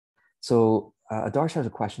So Adarsh has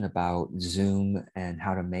a question about Zoom and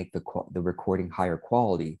how to make the recording higher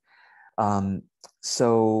quality. Um,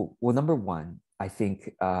 well, number one, I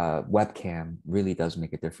think webcam really does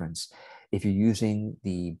make a difference. If you're using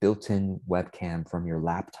the built-in webcam from your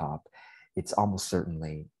laptop, it's almost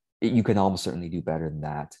certainly you can almost certainly do better than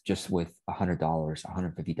that just with $100,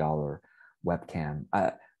 $150 webcam.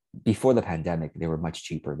 Before the pandemic, they were much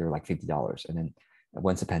cheaper. They were like $50, and then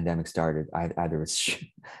once the pandemic started, either it's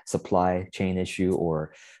supply chain issue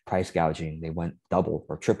or price gouging, they went double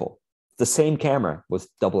or triple. The same camera was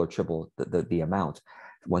double or triple the amount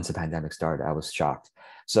once the pandemic started. I was shocked.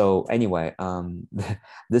 So anyway,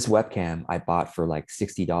 this webcam I bought for like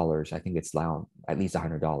 $60. I think it's now at least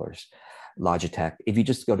 $100. Logitech. If you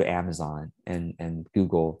just go to Amazon and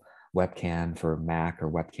Google webcam for Mac or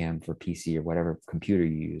webcam for PC or whatever computer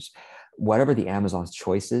you use, whatever the Amazon's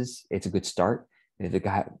choice is, it's a good start. And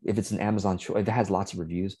if it's an Amazon choice, if it has lots of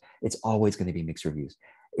reviews, it's always going to be mixed reviews.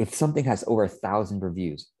 If something has over 1,000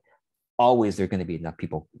 reviews, always there are going to be enough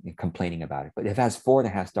people complaining about it. But if it has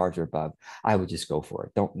 4.5 stars or above, I would just go for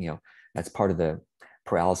it. Don't, that's part of the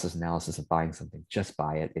paralysis analysis of buying something. Just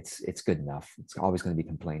buy it. It's good enough. It's always going to be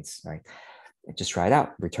complaints, right? Just try it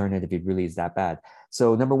out. Return it if it really is that bad.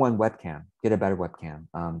 So number one, webcam. Get a better webcam.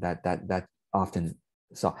 That often.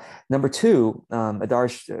 So number two,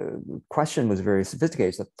 Adar's question was very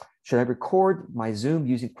sophisticated. So, should I record my Zoom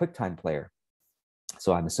using QuickTime Player?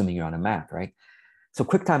 So I'm assuming you're on a Mac, right? So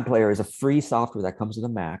QuickTime Player is a free software that comes with a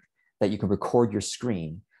Mac that you can record your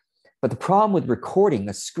screen. But the problem with recording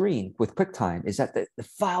a screen with QuickTime is that the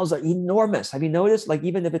files are enormous. Have you noticed? Like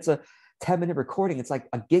even if it's a 10-minute recording, it's like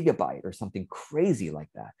a gigabyte or something crazy like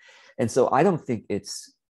that. And so I don't think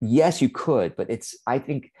yes, you could, but I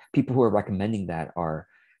think people who are recommending that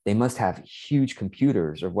they must have huge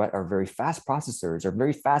computers or what are very fast processors or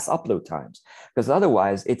very fast upload times, because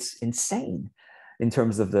otherwise it's insane in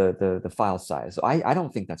terms of the file size. So I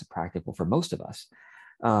don't think that's practical for most of us.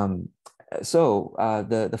 The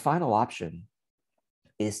final option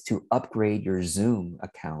is to upgrade your Zoom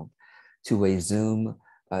account to a Zoom,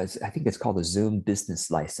 I think it's called a Zoom business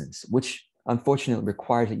license, which unfortunately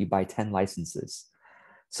requires that you buy 10 licenses.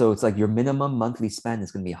 So it's like your minimum monthly spend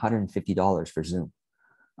is going to be $150 for Zoom.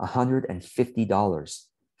 $150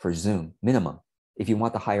 for Zoom minimum. If you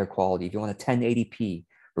want the higher quality, if you want a 1080p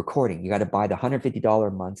recording, you got to buy the $150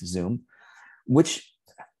 a month Zoom, which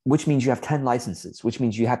means you have 10 licenses, which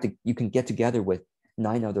means you can get together with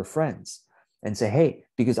 9 other friends and say, hey,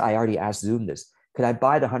 because I already asked Zoom this, could I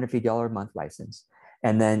buy the $150 a month license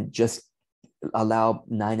and then just allow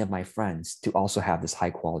 9 of my friends to also have this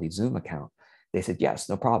high quality Zoom account? They said, yes,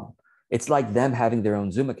 no problem. It's like them having their own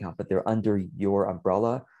Zoom account, but they're under your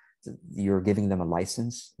umbrella. You're giving them a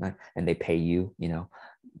license, right? And they pay you,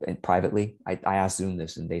 and privately. I asked Zoom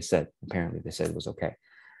this and apparently they said it was okay.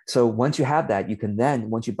 So once you have that, you can then,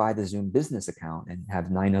 once you buy the Zoom business account and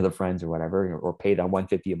have 9 other friends or whatever, or pay that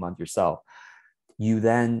 $150 a month yourself, you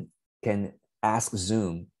then can ask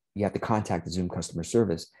Zoom, you have to contact the Zoom customer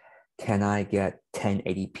service. Can I get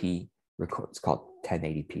 1080p record? It's called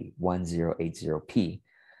 1080p, 1080p,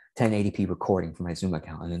 1080p recording from my Zoom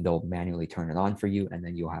account. And then they'll manually turn it on for you. And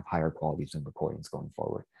then you'll have higher quality Zoom recordings going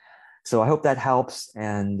forward. So I hope that helps.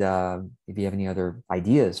 And if you have any other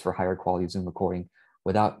ideas for higher quality Zoom recording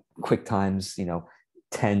without QuickTime's,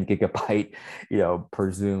 10 gigabyte,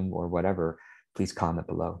 per Zoom or whatever, please comment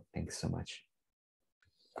below. Thanks so much.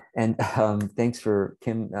 And thanks for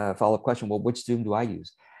Kim, follow-up question. Well, which Zoom do I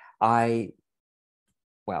use? I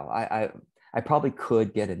probably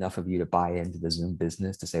could get enough of you to buy into the Zoom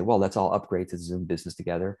business to say, well, let's all upgrade to the Zoom business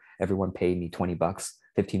together. Everyone pay me $20,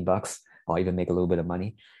 $15. I'll even make a little bit of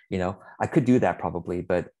money. I could do that probably,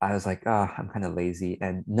 but I was like, I'm kind of lazy.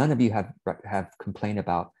 And none of you have complained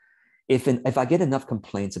about if I get enough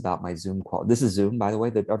complaints about my Zoom quality. This is Zoom, by the way,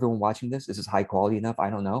 that everyone watching this is high quality enough. I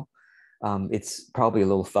don't know. It's probably a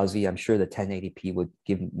little fuzzy. I'm sure the 1080p would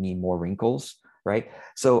give me more wrinkles, right?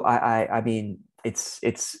 So I mean, is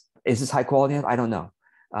this high quality enough? I don't know.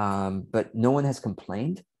 But no one has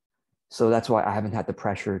complained. So that's why I haven't had the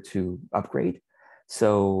pressure to upgrade.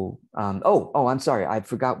 So, I'm sorry. I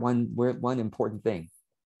forgot one important thing,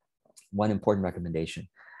 one important recommendation.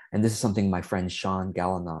 And this is something my friend Sean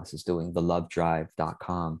Galanos is doing,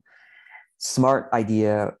 thelovedrive.com. Smart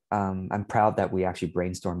idea. I'm proud that we actually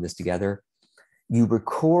brainstormed this together. You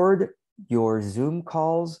record your Zoom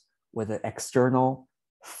calls with an external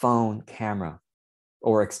phone camera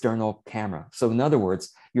or external camera. So in other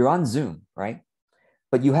words, you're on Zoom, right?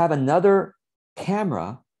 But you have another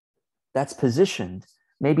camera that's positioned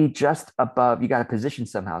maybe just above. You got to position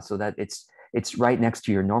somehow so that it's right next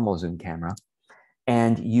to your normal Zoom camera.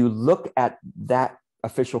 and you look at that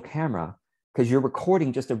official camera because you're recording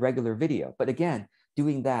just a regular video. But again,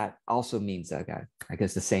 doing that also means that, I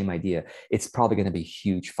guess the same idea, it's probably going to be a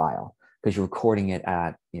huge file because you're recording it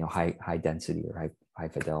at, high density or high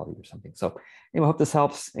fidelity or something. So anyway, I hope this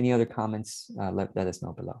helps. Any other comments, let us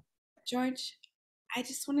know below. George, I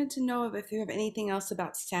just wanted to know if you have anything else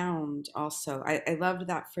about sound also. I loved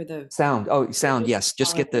that for the Sound. Oh, sound. visual Yes.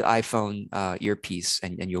 Just get the quality. iPhone earpiece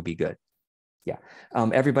and you'll be good. Yeah.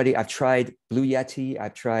 Everybody, I've tried Blue Yeti.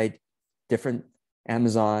 I've tried different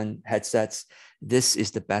Amazon headsets. This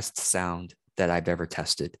is the best sound that I've ever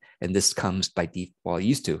tested. And this comes by default. Well, it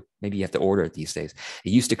used to. Maybe you have to order it these days.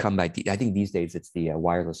 It used to come by, I think these days it's the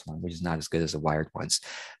wireless one, which is not as good as the wired ones.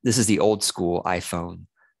 This is the old school iPhone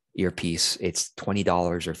earpiece. It's $20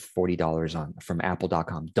 or $40 from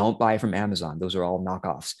apple.com. Don't buy from Amazon. Those are all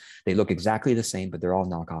knockoffs. They look exactly the same, but they're all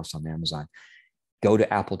knockoffs on Amazon. Go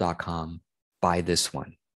to apple.com, buy this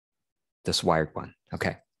one, this wired one.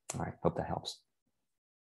 Okay.